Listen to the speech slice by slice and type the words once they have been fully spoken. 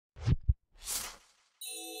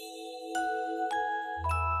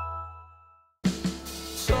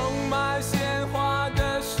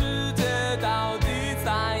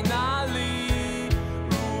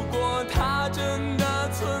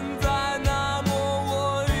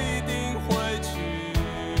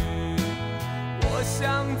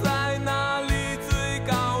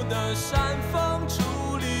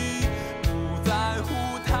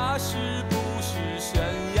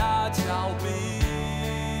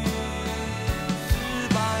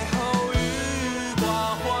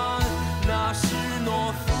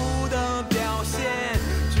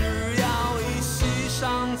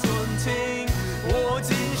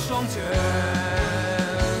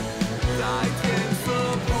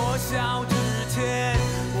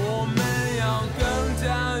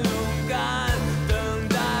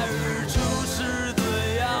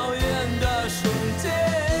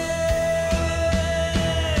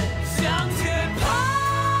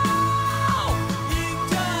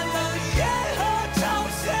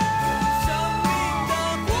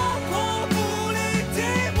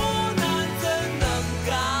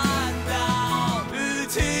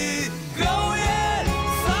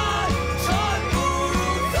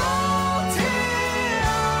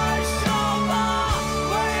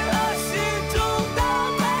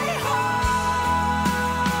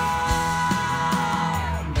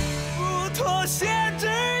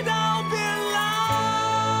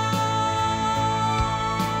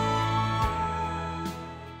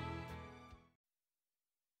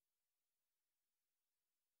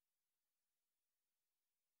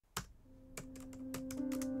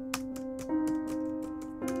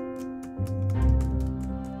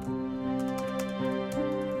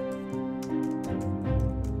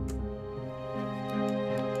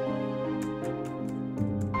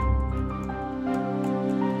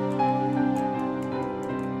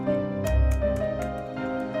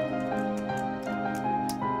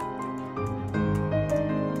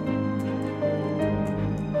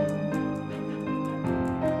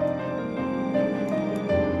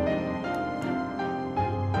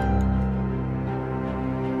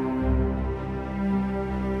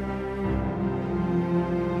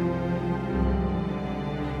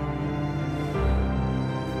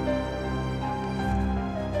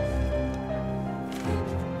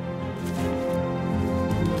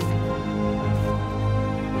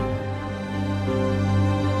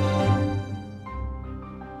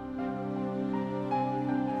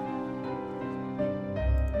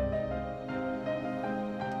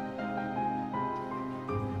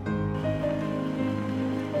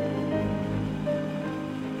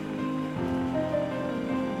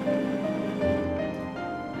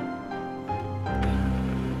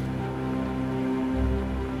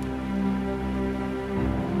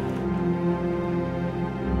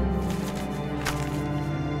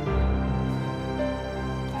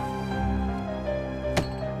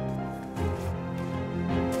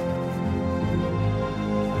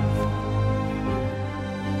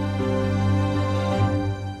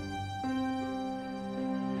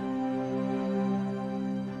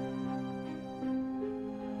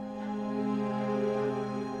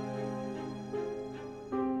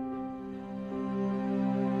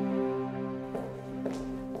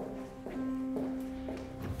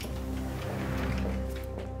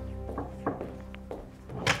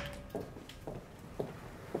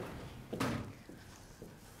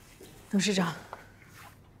董事长，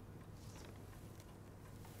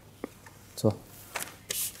坐。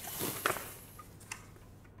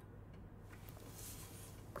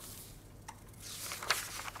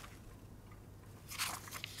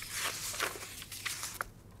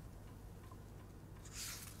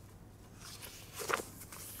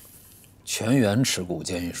全员持股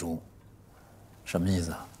建议书，什么意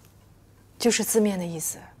思啊？就是字面的意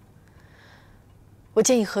思。我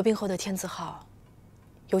建议合并后的天字号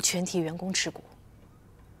由全体员工持股。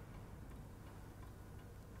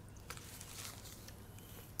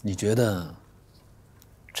你觉得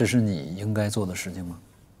这是你应该做的事情吗？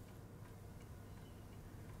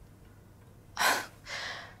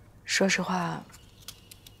说实话，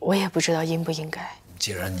我也不知道应不应该。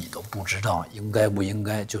既然你都不知道应该不应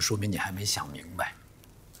该，就说明你还没想明白。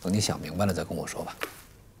等你想明白了再跟我说吧。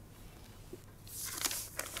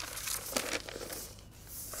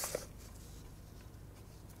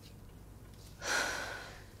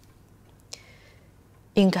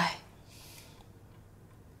应该，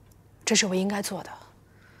这是我应该做的。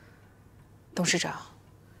董事长，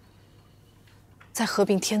在合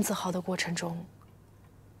并天字号的过程中，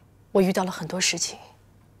我遇到了很多事情，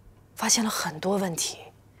发现了很多问题。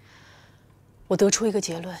我得出一个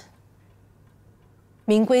结论：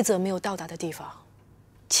明规则没有到达的地方，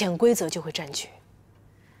潜规则就会占据。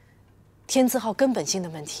天字号根本性的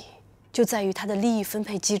问题就在于它的利益分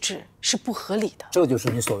配机制是不合理的。这就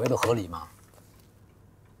是你所谓的合理吗？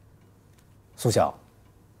苏晓，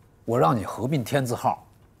我让你合并天字号，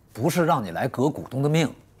不是让你来革股东的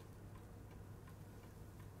命。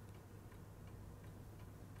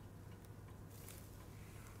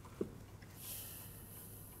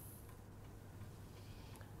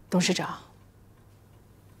董事长，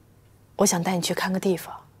我想带你去看个地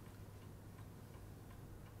方。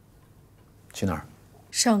去哪儿？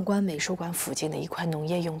上官美术馆附近的一块农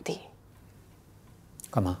业用地。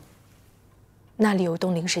干嘛？那里有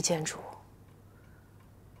栋临时建筑。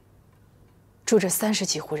住着30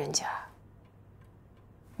几户人家，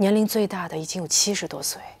年龄最大的已经有70多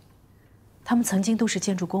岁。他们曾经都是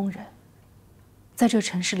建筑工人，在这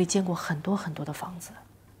城市里建过很多很多的房子，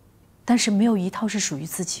但是没有一套是属于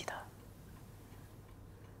自己的。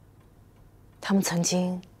他们曾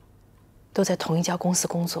经都在同一家公司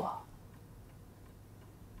工作，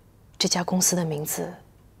这家公司的名字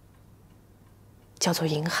叫做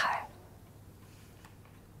银海。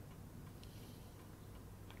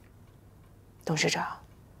董事长，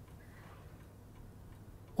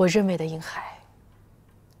我认为的银海，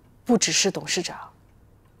不只是董事长，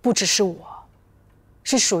不只是我，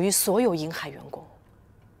是属于所有银海员工，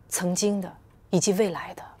曾经的以及未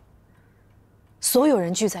来的，所有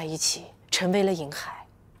人聚在一起，成为了银海，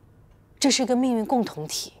这是一个命运共同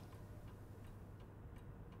体。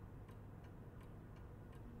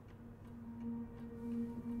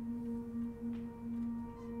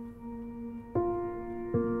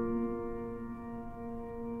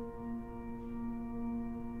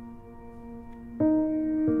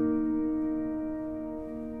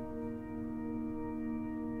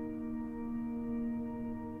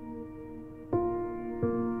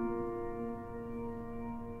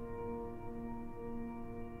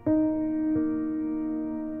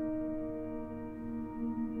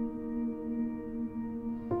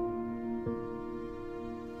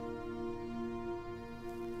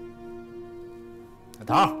小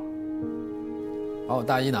桃，把我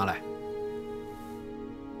大衣拿来。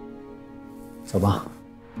走吧。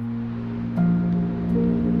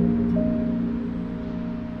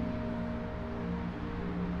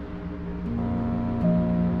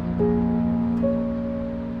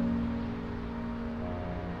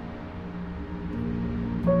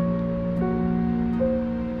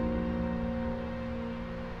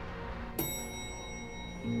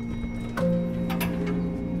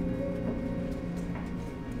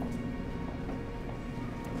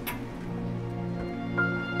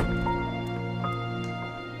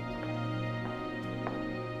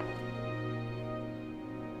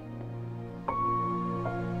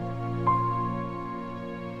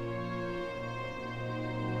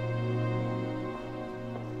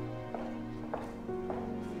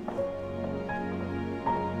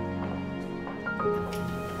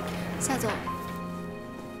夏总，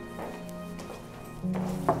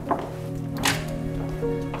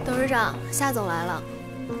董事长，夏总来了。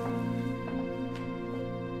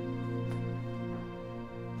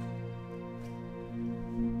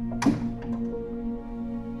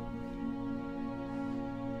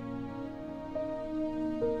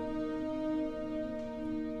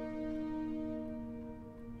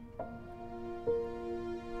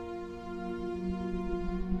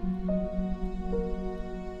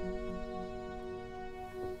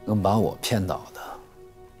能把我骗倒的，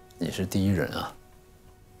你是第一人啊！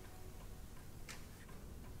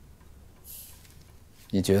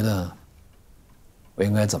你觉得我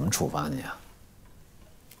应该怎么处罚你啊？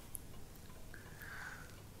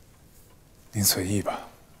您随意吧。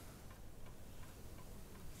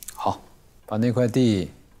好，把那块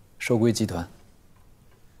地收归集团，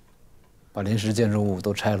把临时建筑物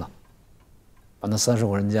都拆了，把那30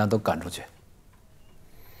户人家都赶出去。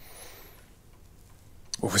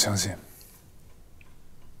我不相信，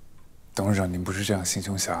董事长，您不是这样心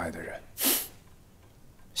胸狭隘的人。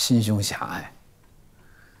心胸狭隘？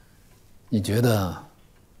你觉得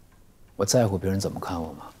我在乎别人怎么看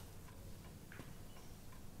我吗？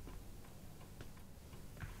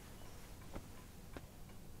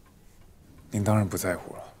您当然不在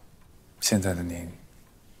乎了。现在的您，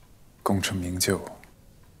功成名就，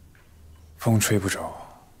风吹不着，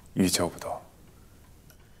雨浇不到，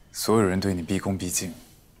所有人对你毕恭毕敬。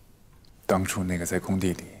当初那个在工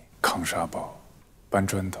地里扛沙包、搬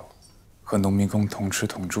砖头，和农民工同吃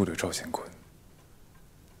同住的赵显坤，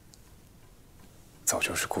早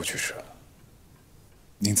就是过去式了。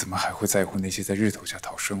您怎么还会在乎那些在日头下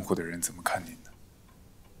讨生活的人怎么看您呢？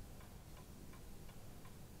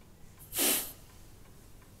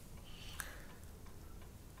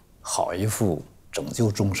好一副拯救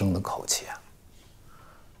众生的口气啊！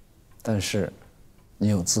但是，你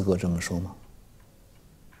有资格这么说吗？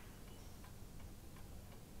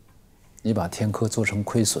你把天科做成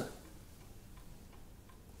亏损，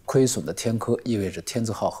亏损的天科意味着天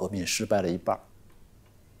字号合并失败了一半。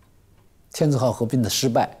天字号合并的失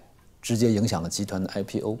败，直接影响了集团的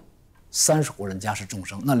IPO。30户人家是众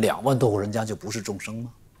生，那2万多户人家就不是众生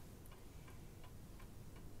吗？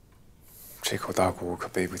这口大锅我可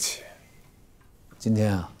背不起。今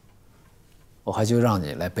天啊，我还就让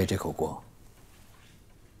你来背这口锅。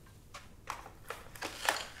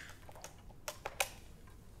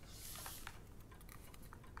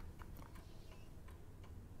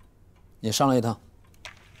你上来一趟。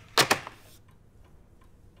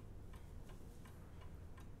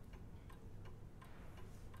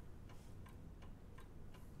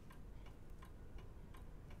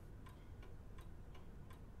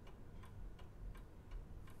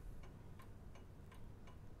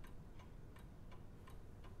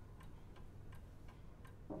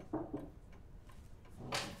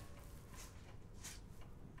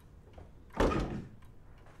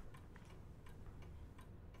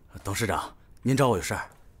董事长，您找我有事儿。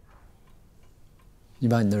你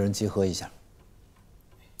把你的人集合一下，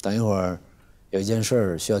等一会儿有一件事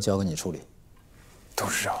儿需要交给你处理。董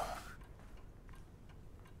事长，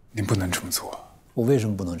您不能这么做。我为什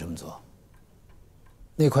么不能这么做？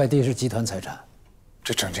那块地是集团财产，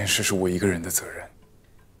这整件事是我一个人的责任，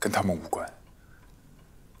跟他们无关。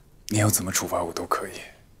你要怎么处罚我都可以，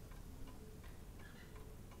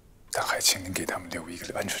但还请您给他们留一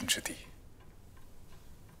个安全之地。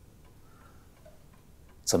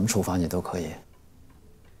怎么处罚你都可以。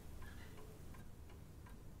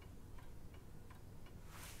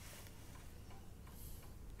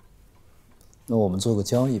那我们做个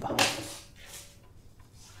交易吧，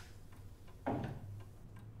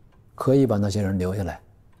可以把那些人留下来，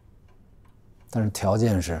但是条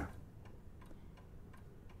件是，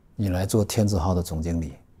你来做天字号的总经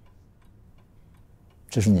理，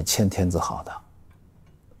这是你欠天字号的。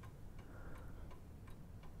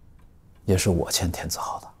也是我欠天字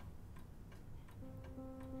号的。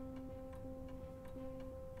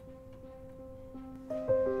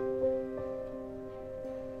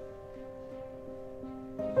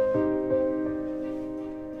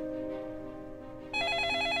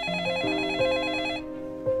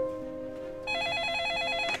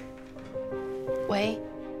喂，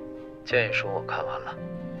建议书我看完了，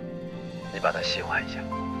你把它细化一下，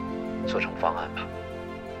做成方案吧。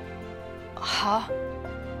好。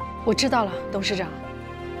我知道了，董事长。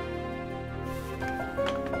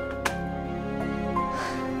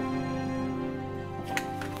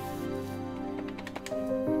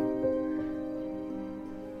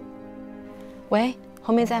喂，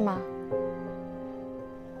红梅在吗？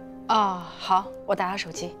哦，好，我打她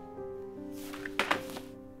手机。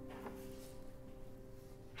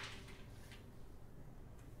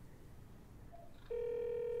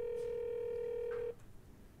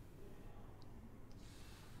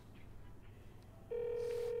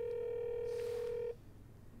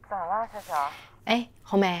怎么了，小小？哎，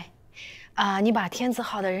红梅，你把天字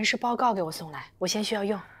号的人事报告给我送来，我先需要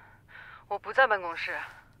用。我不在办公室。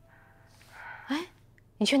哎，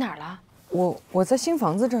你去哪儿了？我在新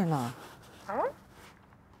房子这儿呢。嗯？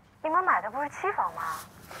你们买的不是期房吗？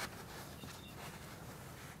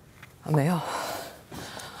没有。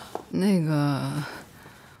那个，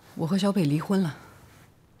我和小北离婚了。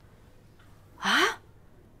啊？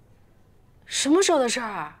什么时候的事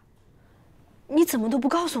儿？你怎么都不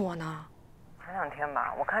告诉我呢？前2天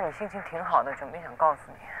吧，我看你心情挺好的，准备想告诉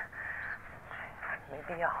你，没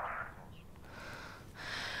必要。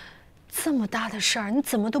这么大的事儿，你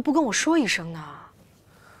怎么都不跟我说一声呢？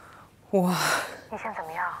你现在怎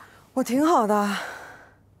么样？我挺好的，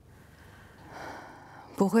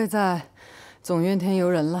不会再总怨天尤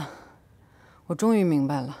人了。我终于明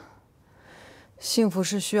白了，幸福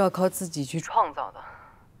是需要靠自己去创造的。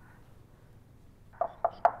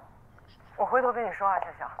我回头跟你说啊，小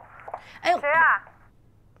小。哎呦，谁啊？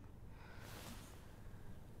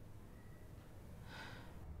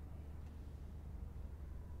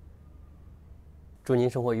祝您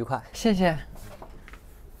生活愉快。谢谢。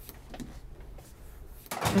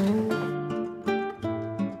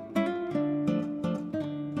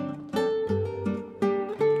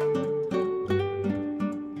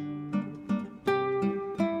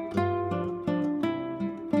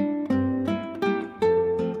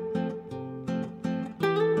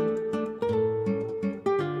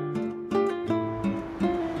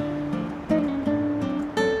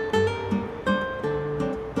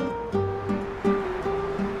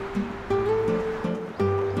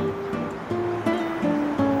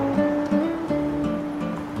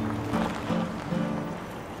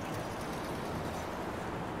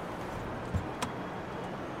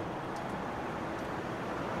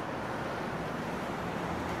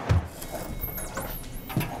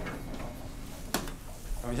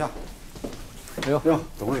等一下，哎呦，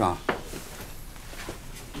董事长，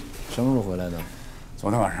什么时候回来的？昨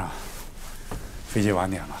天晚上飞机晚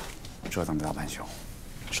点了，折腾了大半宿。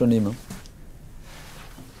顺利吗？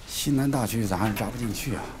西南大区咱还是扎不进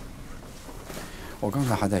去啊。我刚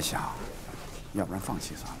才还在想，要不然放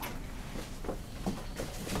弃算了。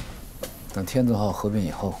等天字号合并以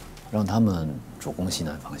后，让他们主攻西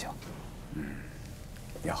南方向。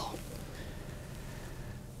也好。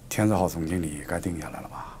天字号总经理该定下来了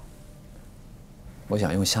吧？我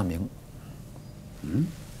想用夏明。嗯？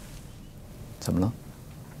怎么了？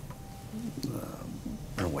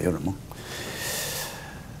不是我有点懵。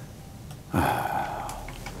哎，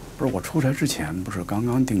不是我出差之前不是刚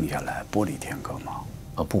刚定下来剥离天科吗？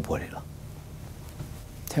啊，不剥离了。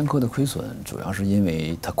天科的亏损主要是因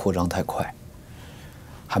为它扩张太快，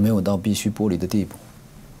还没有到必须剥离的地步，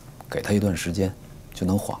给它一段时间就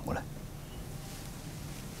能缓过来。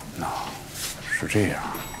那是这样。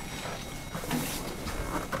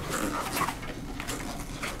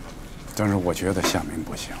但是我觉得夏明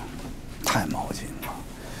不行，太冒进了。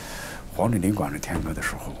黄志林管着天科的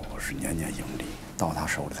时候是年年盈利，到他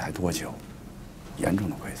手里才多久，严重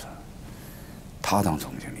的亏损。他当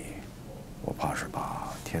总经理，我怕是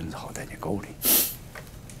把天字号带进沟里。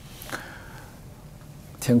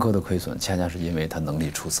天科的亏损恰恰是因为他能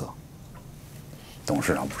力出色。董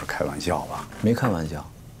事长不是开玩笑吧？没开玩笑，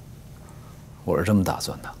我是这么打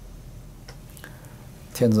算的。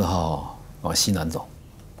天字号往西南走，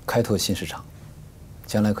开拓新市场，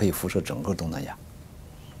将来可以辐射整个东南亚。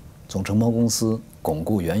总承包公司巩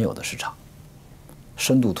固原有的市场，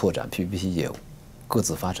深度拓展 PPP 业务，各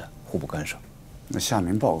自发展，互不干涉。那夏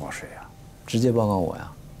明报告谁呀？直接报告我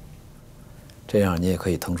呀。这样你也可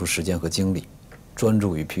以腾出时间和精力，专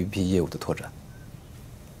注于 PPP 业务的拓展。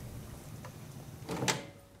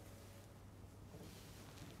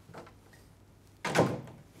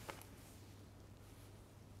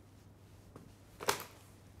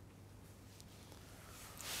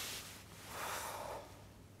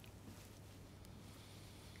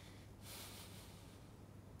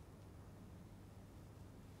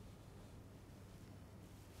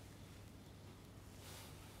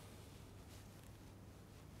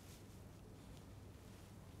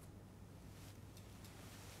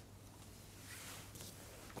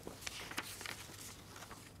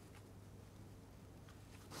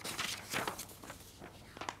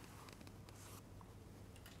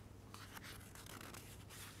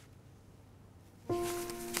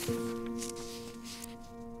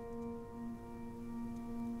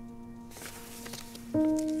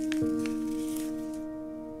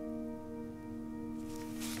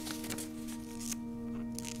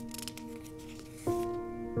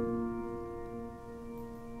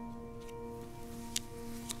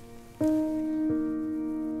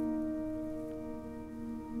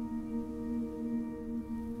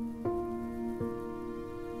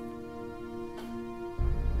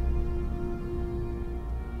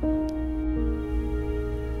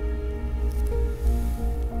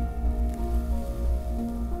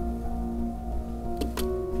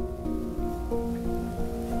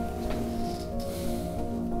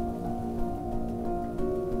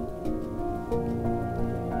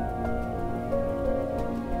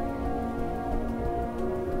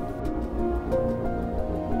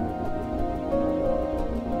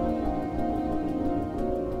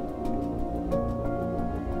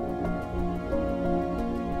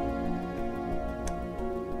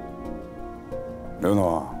刘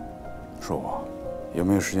总，说我有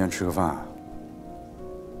没有时间吃个饭？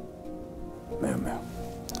没有，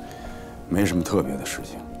没什么特别的事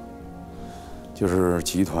情，就是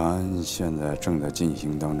集团现在正在进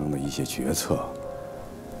行当中的一些决策，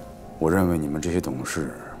我认为你们这些董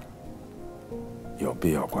事有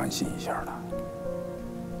必要关心一下的。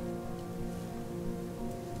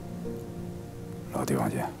老地方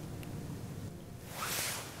见。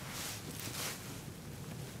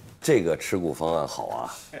这个持股方案好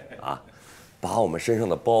啊，把我们身上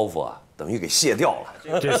的包袱啊，等于给卸掉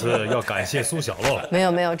了。这次要感谢苏小喽。没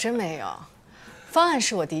有，真没有。方案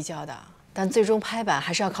是我递交的，但最终拍板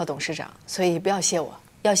还是要靠董事长，所以不要谢我，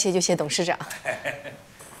要谢就谢董事长。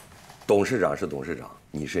董事长是董事长，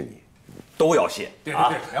你是你，都要谢。对，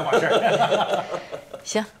两码事。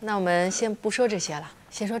行，那我们先不说这些了，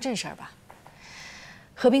先说正事儿吧。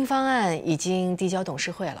合并方案已经递交董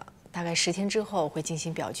事会了。大概10天之后会进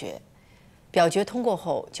行表决，表决通过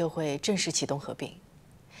后就会正式启动合并。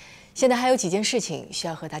现在还有几件事情需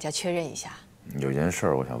要和大家确认一下。有件事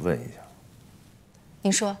儿我想问一下。您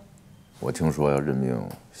说。我听说要任命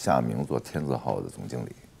夏明做天字号的总经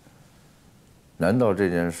理，难道这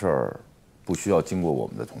件事儿不需要经过我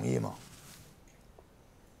们的同意吗？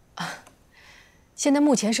现在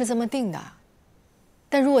目前是这么定的，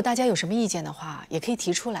但如果大家有什么意见的话，也可以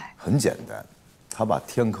提出来。很简单。他把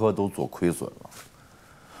天科都做亏损了，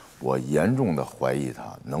我严重的怀疑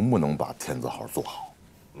他能不能把天字号做好。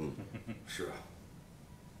是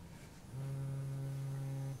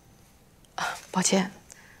啊。抱歉。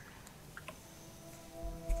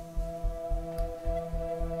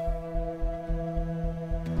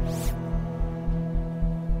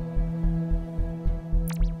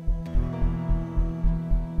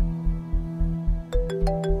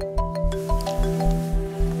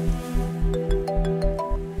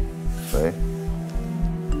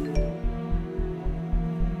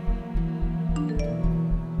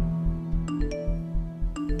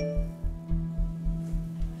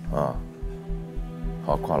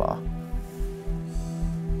好，挂了啊。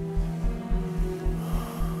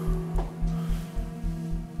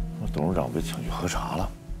我董事长被请去喝茶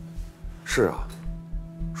了。是啊，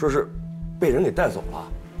说是被人给带走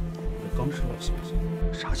了。刚知道消息，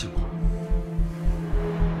啥情况？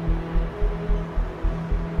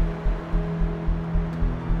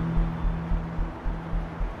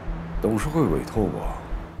董事会委托我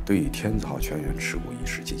对天字号全员持股一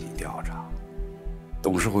事进行调查。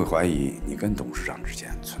董事会怀疑你跟董事长之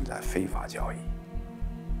间存在非法交易。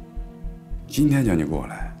今天叫你过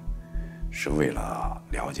来，是为了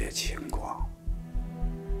了解情况。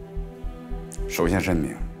首先声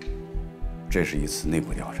明，这是一次内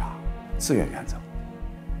部调查，自愿原则。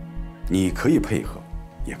你可以配合，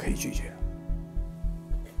也可以拒绝。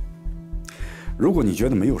如果你觉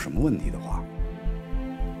得没有什么问题的话，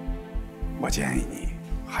我建议你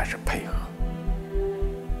还是配合。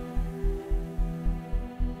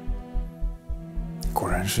果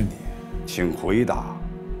然是你，请回答，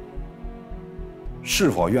是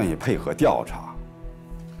否愿意配合调查？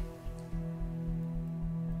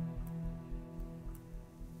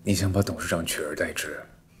你想把董事长取而代之，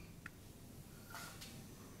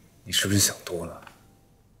你是不是想多了？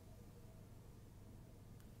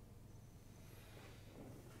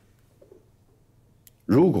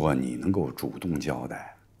如果你能够主动交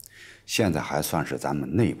代，现在还算是咱们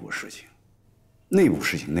内部事情，内部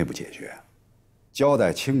事情内部解决，交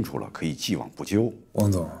代清楚了可以既往不咎。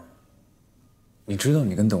王总，你知道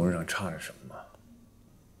你跟董事长差着什么吗？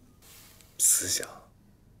思想。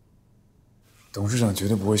董事长绝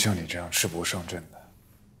对不会像你这样赤膊上阵的。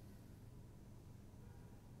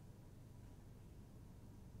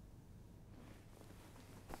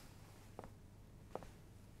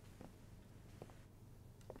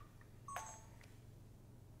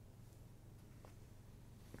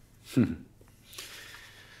哼，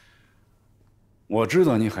我知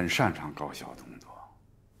道你很擅长高效动作，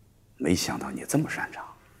没想到你这么擅长。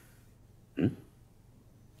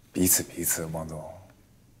彼此，王总，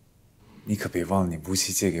你可别忘了你无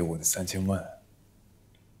锡借给我的3000万。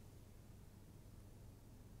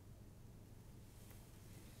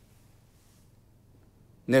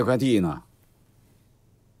那块地呢？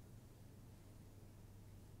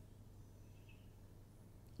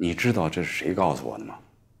你知道这是谁告诉我的吗？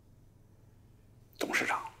董事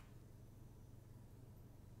长。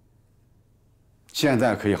现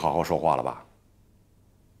在可以好好说话了吧？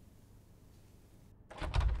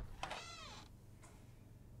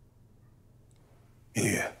明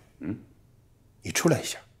宇，你出来一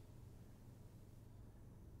下。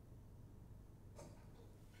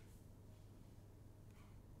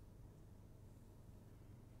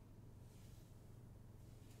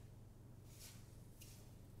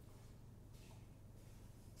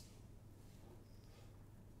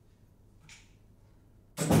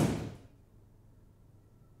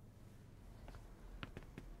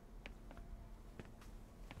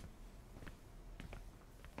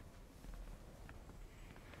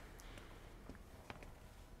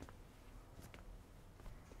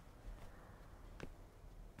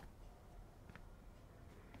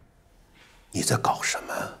你在搞什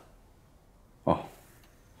么？哦，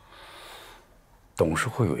董事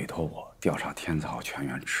会委托我调查天字号全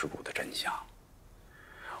员持股的真相。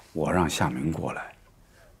我让夏明过来，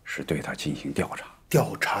是对他进行调查。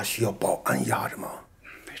调查需要保安压着吗？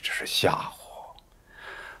那只是吓唬。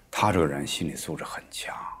他这个人心理素质很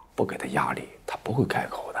强，不给他压力，他不会开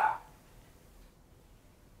口的。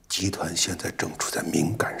集团现在正处在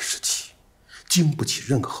敏感时期，经不起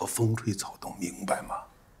任何风吹草动，明白吗？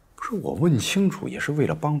不是，我问清楚也是为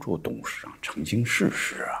了帮助董事长澄清事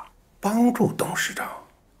实啊。帮助董事长？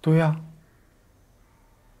对呀。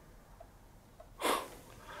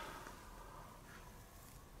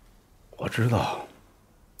我知道，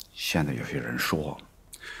现在有些人说，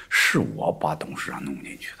是我把董事长弄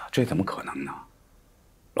进去的，这怎么可能呢？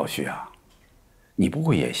老徐啊，你不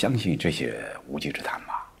会也相信这些无稽之谈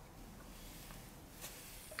吧？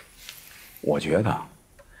我觉得，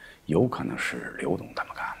有可能是刘董他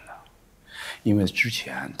们干的，因为之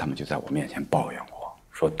前他们就在我面前抱怨过，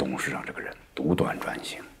说董事长这个人独断专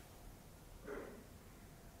行。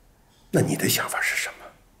那你的想法是什么？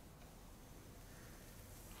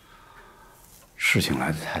事情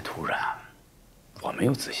来得太突然，我没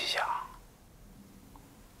有仔细想。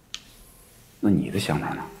那你的想法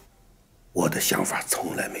呢？我的想法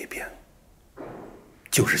从来没变，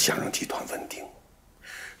就是想让集团稳定。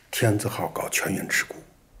天字号搞全员持股，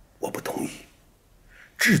我不同意。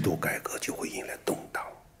制度改革就会引来动荡。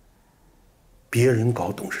别人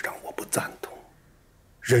搞董事长，我不赞同。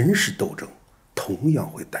人事斗争同样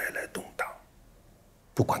会带来动荡。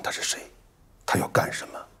不管他是谁，他要干什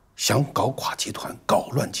么？想搞垮集团、搞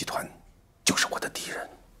乱集团，就是我的敌人。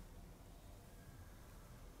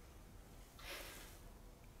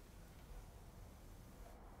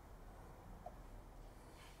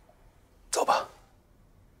走吧。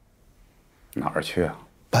哪儿去啊？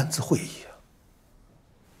班子会议啊。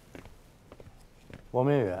王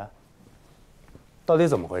明宇，到底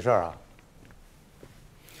怎么回事啊？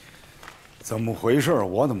怎么回事？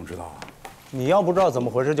我怎么知道啊？你要不知道怎么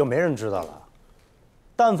回事，就没人知道了。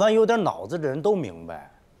但凡有点脑子的人都明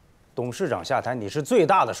白，董事长下台，你是最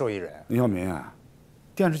大的受益人。林小民，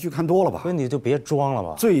电视剧看多了吧？所以你就别装了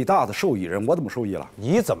吧。最大的受益人，我怎么受益了？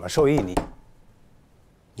你怎么受益？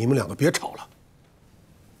你们两个别吵了。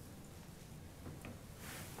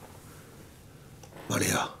玛利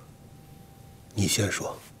亚，你先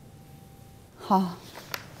说。好。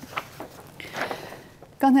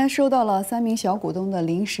刚才收到了3名小股东的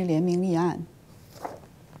临时联名立案，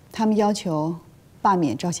他们要求罢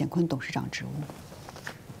免赵显坤董事长职务。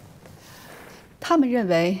他们认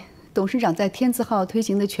为董事长在天字号推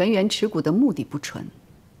行的全员持股的目的不纯，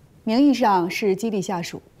名义上是激励下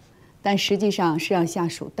属，但实际上是让下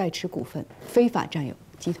属代持股份，非法占有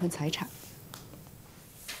集团财产。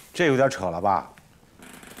这有点扯了吧？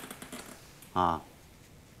啊？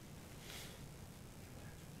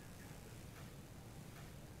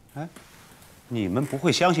哎，你们不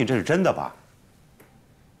会相信这是真的吧？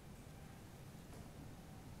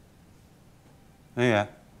文宇，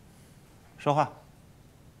说话。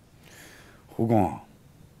胡工，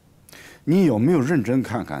你有没有认真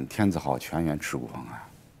看看天字号全员持股方案？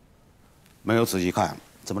没有仔细看，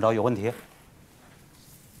怎么着有问题？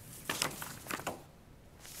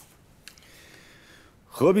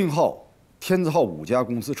合并后，天字号5家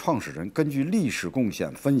公司创始人根据历史贡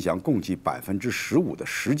献分享共计15%的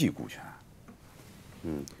实际股权。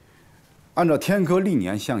按照天科历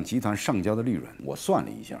年向集团上交的利润，我算了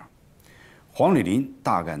一下，黄丽林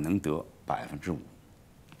大概能得5%。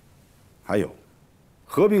还有，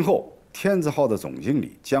合并后，天字号的总经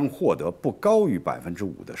理将获得不高于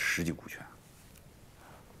5%的实际股权。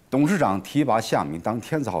董事长提拔夏明当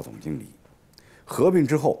天字号总经理，合并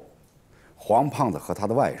之后，黄胖子和他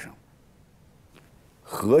的外甥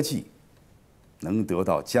合计能得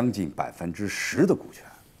到将近10%的股权。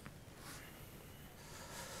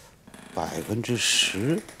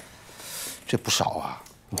10%，这不少啊！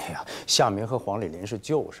哎呀，夏明和黄丽林是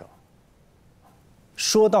旧生，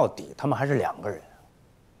说到底，他们还是2个人，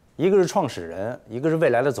一个是创始人，一个是未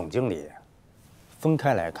来的总经理。分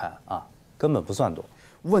开来看啊，根本不算多。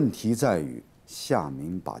问题在于夏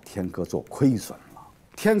明把天科做亏损了。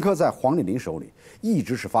天科在黄丽林手里一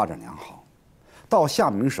直是发展良好，到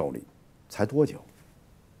夏明手里才多久，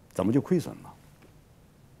怎么就亏损了？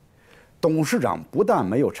董事长不但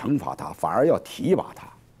没有惩罚他，反而要提拔他，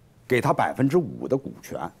给他5%的股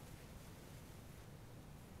权，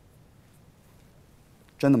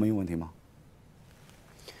真的没有问题吗？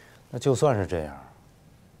那就算是这样，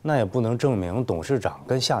那也不能证明董事长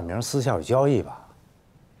跟夏明私下有交易吧？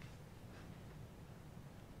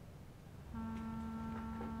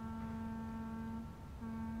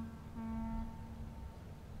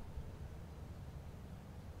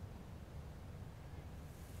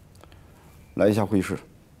来一下会议室。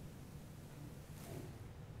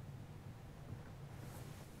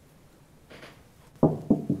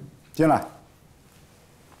进来。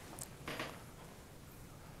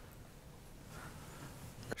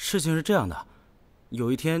事情是这样的，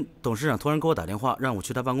有一天董事长突然给我打电话，让我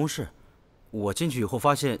去他办公室。我进去以后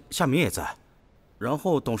发现夏明也在，然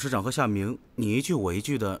后董事长和夏明你一句我一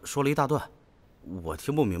句的说了一大段，我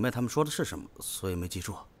听不明白他们说的是什么，所以没记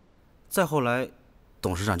住。再后来，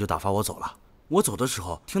董事长就打发我走了。我走的时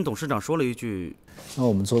候，听董事长说了一句：“那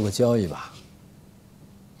我们做个交易吧。”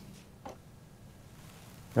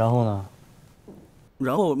然后呢？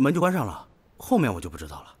然后门就关上了，后面我就不知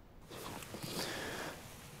道了。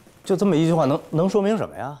就这么一句话能说明什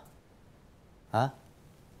么呀？啊？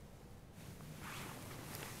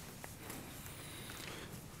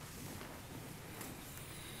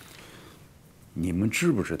你们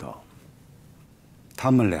知不知道，他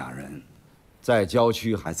们俩人在郊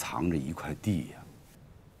区还藏着一块地呀？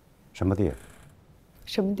什么地？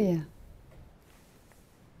什么地啊？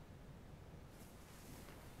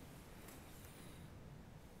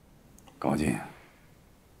高进，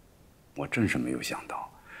我真是没有想到，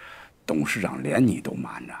董事长连你都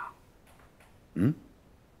瞒着。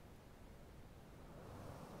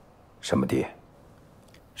什么地？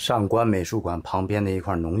上官美术馆旁边的一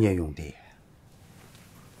块农业用地。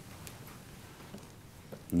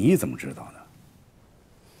你怎么知道的？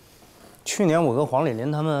去年我跟黄丽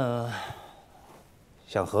林他们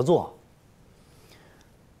想合作，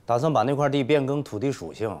打算把那块地变更土地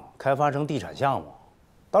属性，开发成地产项目。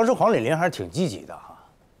当时黄丽林还是挺积极的哈，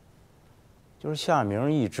就是夏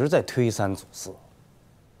明一直在推三阻四，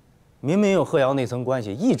明明有贺瑶那层关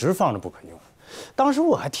系，一直放着不可用。当时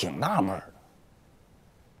我还挺纳闷的，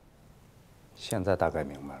现在大概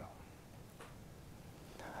明白了，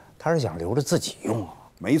他是想留着自己用啊。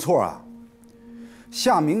没错啊，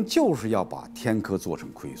夏明就是要把天科做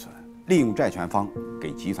成亏损，利用债权方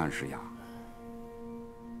给集团施压。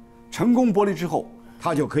成功剥离之后，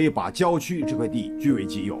他就可以把郊区这块地据为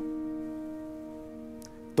己有。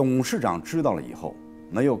董事长知道了以后，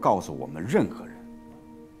没有告诉我们任何人，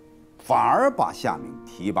反而把夏明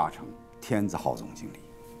提拔成天字号总经理，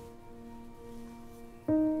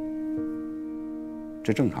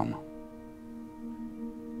这正常吗？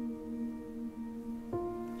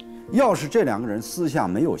要是这两个人私下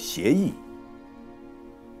没有协议，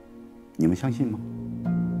你们相信吗？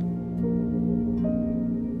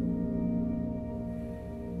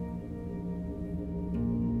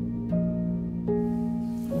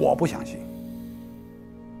我不相信。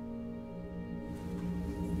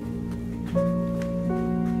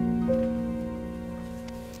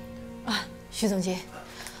啊，徐总监，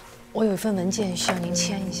我有一份文件需要您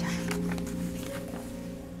签一下。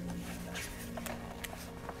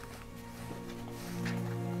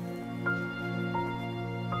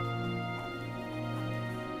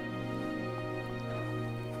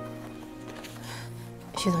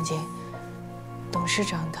徐总监，董事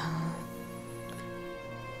长他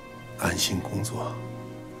安心工作，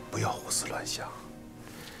不要胡思乱想。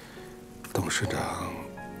董事长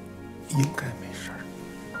应该没事儿。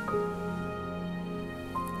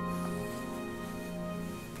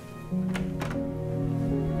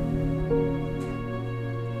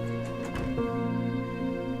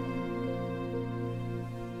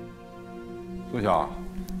苏晓，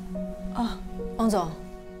啊，王总，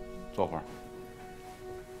坐会儿。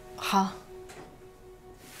好。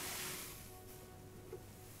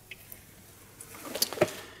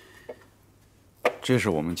这是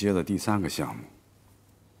我们接的第3个项目，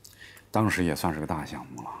当时也算是个大项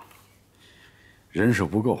目了。人手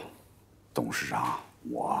不够，董事长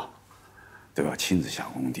我都要亲自下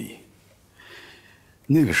工地。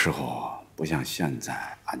那个时候不像现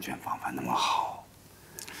在安全防范那么好，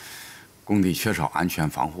工地缺少安全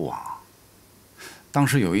防护网。当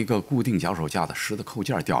时有一个固定脚手架的石头扣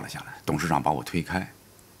件掉了下来，董事长把我推开，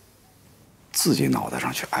自己脑袋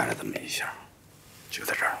上却挨了这么一下，就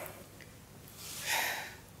在这儿。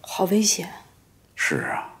好危险。是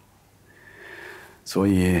啊，所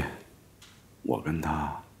以，我跟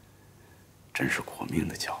他真是过命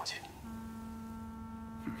的交情。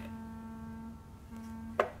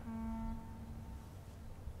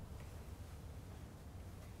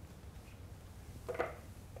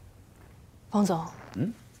王总，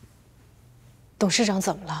董事长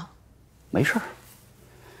怎么了？没事儿，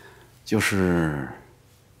就是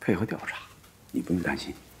配合调查，你不用担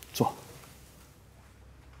心。坐。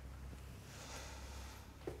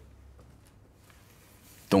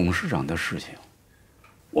董事长的事情，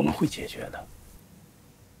我们会解决的。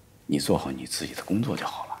你做好你自己的工作就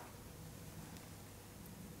好了。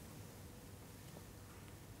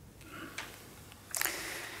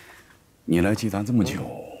你来集团这么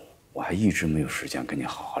久，我还一直没有时间跟你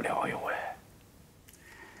好好聊一回。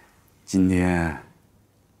今天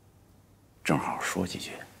正好说几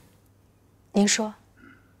句。您说。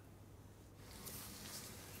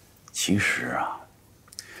其实啊，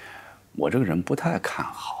我这个人不太看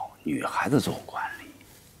好女孩子做管理。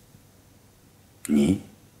你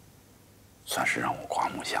算是让我刮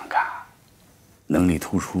目相看，能力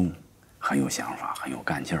突出，很有想法，很有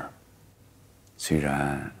干劲儿。虽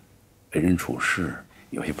然为人处事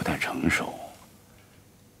有些不太成熟，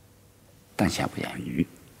但瑕不掩瑜。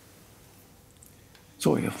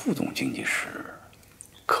作为副总经济师，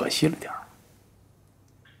可惜了点儿。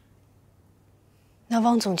那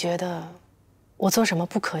汪总觉得我做什么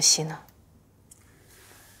不可惜呢？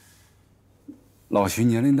老徐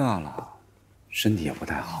年龄大了，身体也不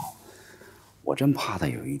太好，我真怕他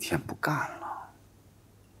有一天不干了，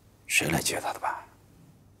谁来接他的班？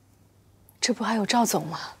这不还有赵总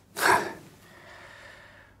吗？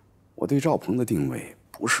我对赵鹏的定位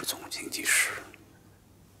不是总经济师，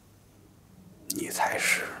你才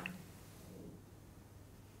是。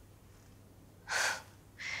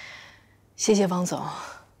谢谢汪总，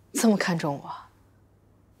这么看重我。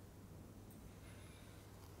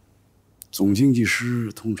总经济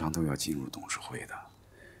师通常都要进入董事会的。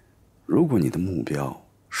如果你的目标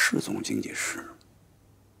是总经济师，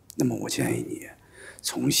那么我建议你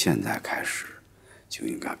从现在开始就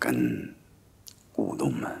应该跟股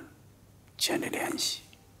东们建立联系，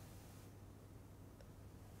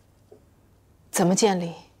怎么建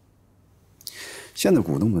立？现在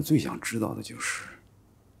股东们最想知道的就是，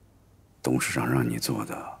董事长让你做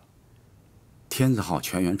的天字号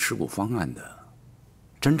全员持股方案的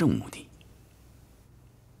真正目的。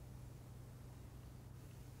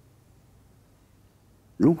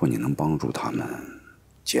如果你能帮助他们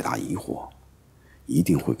解答疑惑，一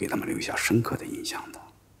定会给他们留下深刻的印象的。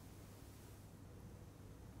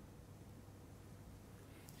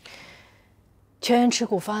全员持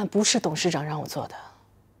股方案不是董事长让我做的，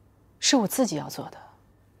是我自己要做的。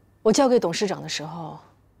我交给董事长的时候，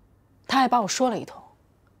他还把我说了一通，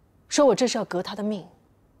说我这是要革他的命。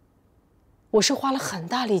我是花了很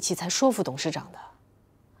大力气才说服董事长的，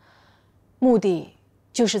目的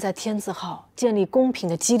就是在天字号建立公平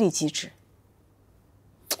的激励机制。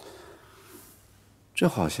这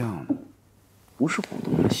好像不是股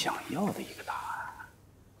东们想要的一个答案，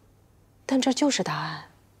但这就是答案。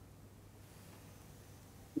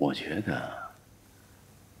我觉得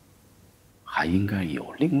还应该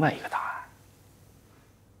有另外一个答案。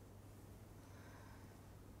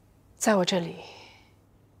在我这里，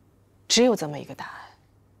只有这么一个答案。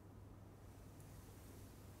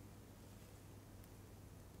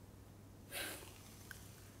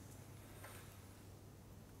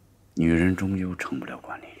女人终究成不了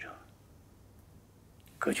管理者，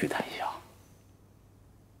格局太小。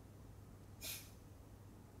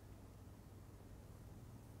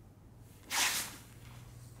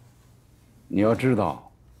你要知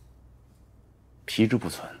道，皮之不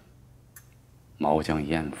存，毛将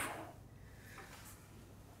焉附。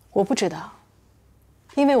我不知道，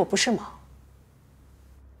因为我不是毛。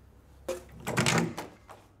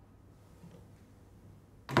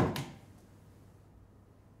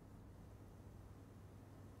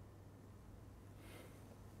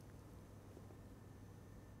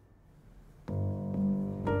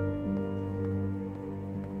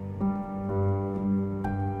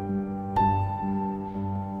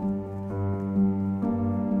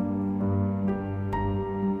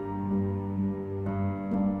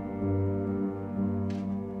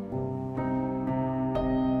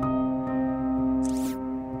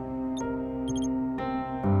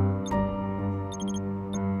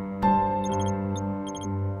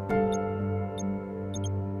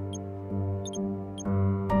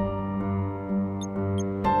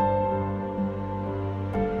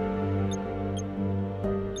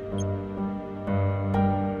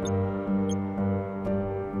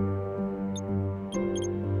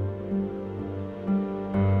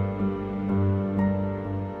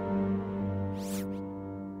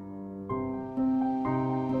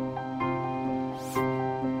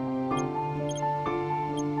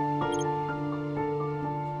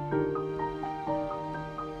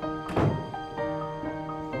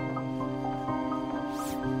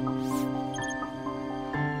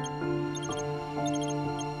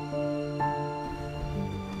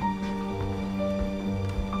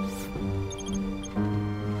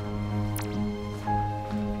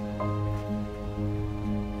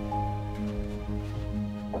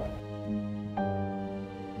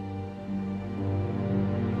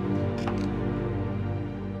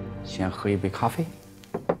先喝一杯咖啡。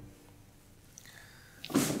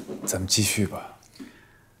咱们继续吧。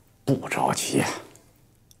不着急。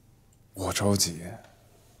我着急。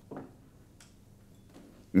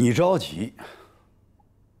你着急，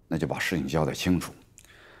那就把事情交代清楚。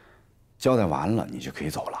交代完了，你就可以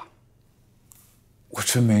走了。我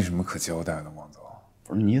真没什么可交代的，王总。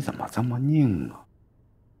不是，你怎么这么拧啊？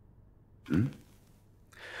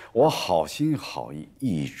我好心好意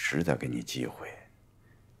一直在给你机会，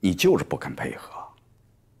你就是不肯配合。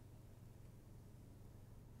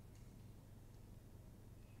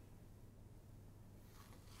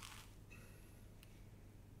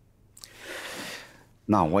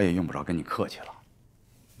那我也用不着跟你客气了。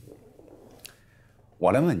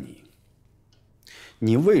我来问你，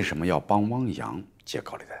你为什么要帮汪洋借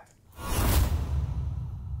高利贷？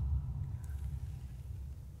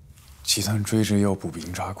集团追着要补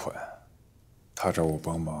兵扎款，他找我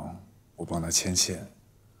帮忙，我帮他牵线，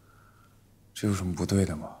这有什么不对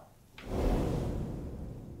的吗？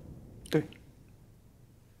对，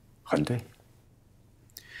很对。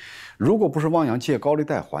如果不是汪洋借高利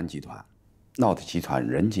贷还集团，闹得集团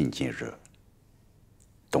人尽皆热，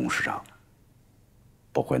董事长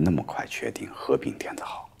不会那么快决定合并天字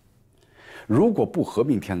号。如果不合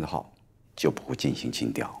并天字号，就不会进行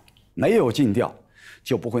尽调，没有尽调，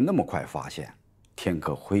就不会那么快发现天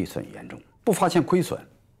科亏损严重。不发现亏损，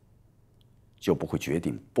就不会决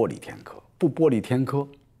定剥离天科。不剥离天科，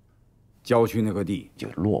郊区那个地就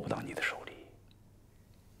落不到你的手里。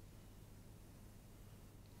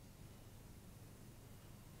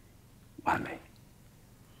完美。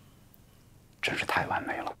真是太完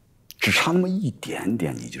美了，只差那么一点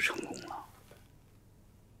点你就成功了。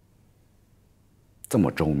这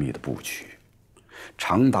么周密的布局，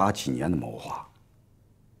长达几年的谋划，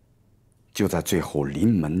就在最后临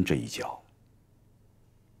门这一脚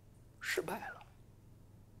失败了。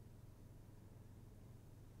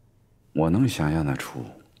我能想象得出，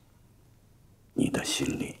你的心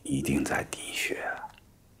里一定在滴血。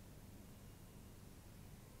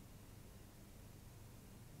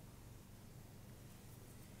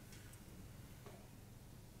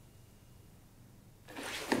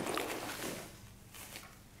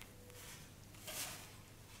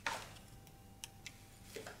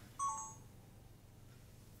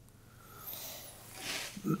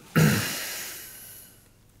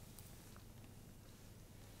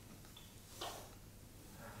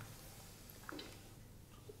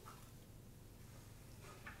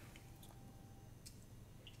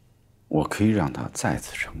我可以让他再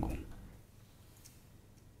次成功。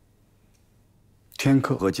天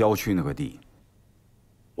客和郊区那个地，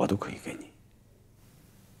我都可以给你。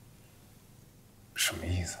什么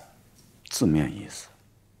意思？字面意思。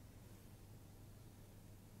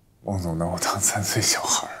汪总拿我当3岁小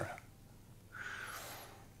孩啊！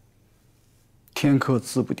天客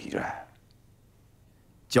资不抵债，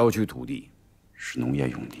郊区土地是农业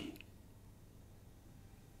用地，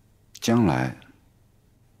将来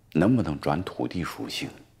能不能转土地属性，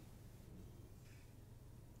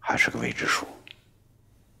还是个未知数。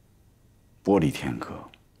剥离天客，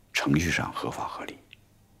程序上合法合理，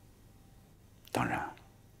当然，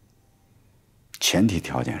前提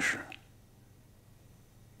条件是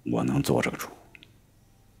我能做这个主。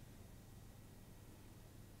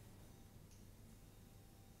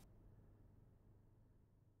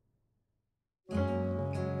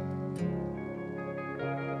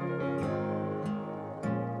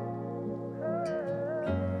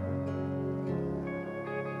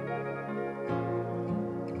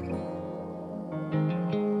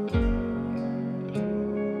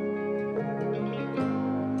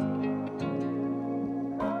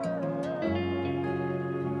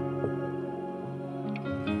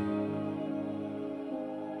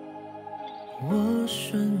我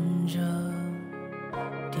顺着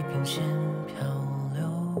地平线漂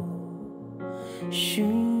流，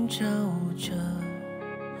寻找着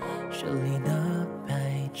这里的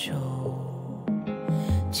白昼，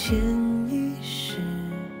潜意识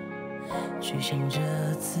去向着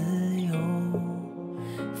自由，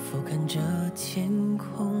俯瞰着天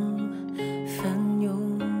空翻涌。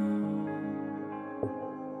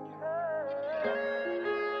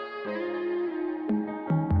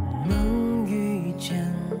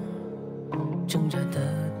挣扎的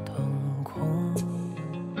瞳孔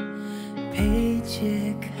被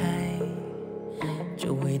揭开，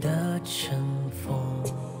周围的尘封，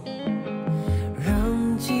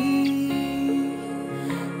让记忆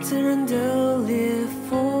自然的裂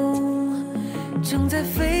缝，正在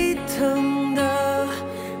沸腾的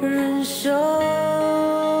燃烧。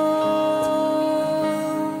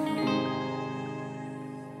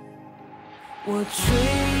我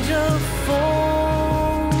吹着风。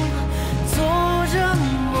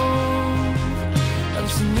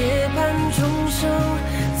涅槃重生，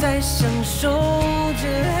在享受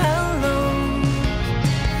着。